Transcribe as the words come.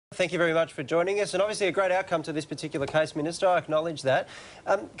thank you very much for joining us, and obviously a great outcome to this particular case, Minister. I acknowledge that.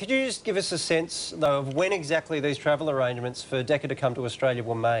 Could you just give us a sense, though, of when exactly these travel arrangements for Decca to come to Australia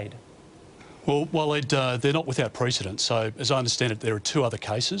were made? Well, they're not without precedent. So, as I understand it, there are two other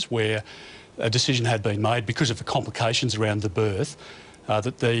cases where a decision had been made because of the complications around the birth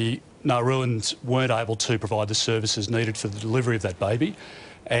that the Nauruans weren't able to provide the services needed for the delivery of that baby,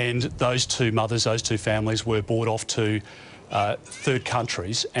 and those two mothers, those two families were brought off to third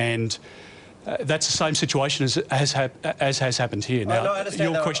countries, and that's the same situation as has happened here. Now,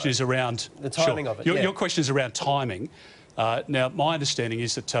 your question is around the timing of it. Your question is around timing. Now, my understanding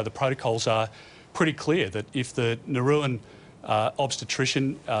is that the protocols are pretty clear that if the Nauruan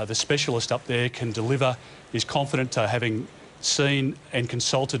obstetrician, the specialist up there, can deliver, is confident having seen and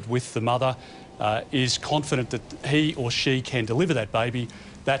consulted with the mother, is confident that he or she can deliver that baby,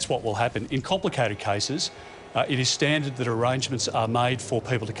 that's what will happen. In complicated cases, it is standard that arrangements are made for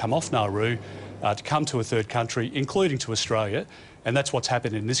people to come off Nauru, to come to a third country, including to Australia, and that's what's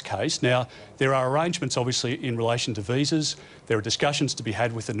happened in this case. Now, there are arrangements, obviously, in relation to visas. There are discussions to be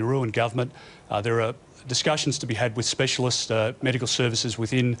had with the Nauruan government. There are discussions to be had with specialist medical services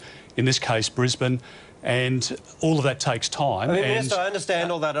within, in this case, Brisbane, and all of that takes time. I mean, Minister, I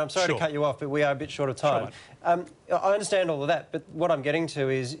understand all that. I'm sorry to cut you off, but we are a bit short of time. Sure, I understand all of that, but what I'm getting to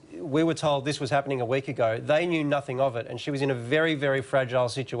is we were told this was happening a week ago. They knew nothing of it, and she was in a very, very fragile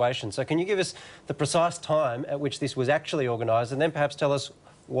situation. So can you give us the precise time at which this was actually organised, and then perhaps tell us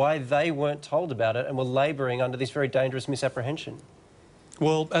why they weren't told about it and were labouring under this very dangerous misapprehension?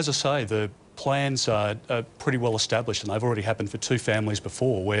 Well, as I say, the plans are pretty well established, and they've already happened for two families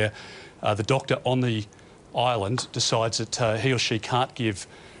before, where the doctor on the island decides that he or she can't give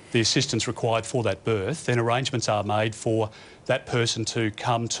the assistance required for that birth. Then arrangements are made for that person to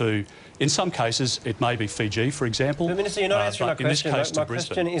come to, in some cases, it may be Fiji, for example. But Minister, you're not answering my question. My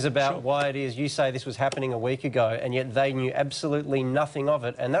question is about Sure. why it is you say this was happening a week ago, and yet they knew absolutely nothing of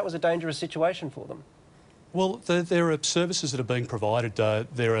it, and that was a dangerous situation for them. Well, there are services that are being provided.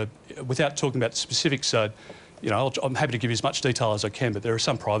 Without talking about specifics, you know, I'm happy to give you as much detail as I can, but there are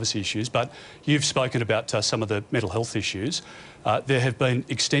some privacy issues. But you've spoken about some of the mental health issues. There have been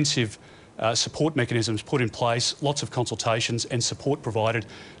extensive support mechanisms put in place, lots of consultations and support provided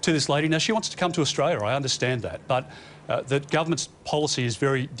to this lady. Now, she wants to come to Australia, I understand that, but the government's policy is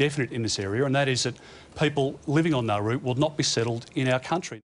very definite in this area, and that is that people living on Nauru will not be settled in our country.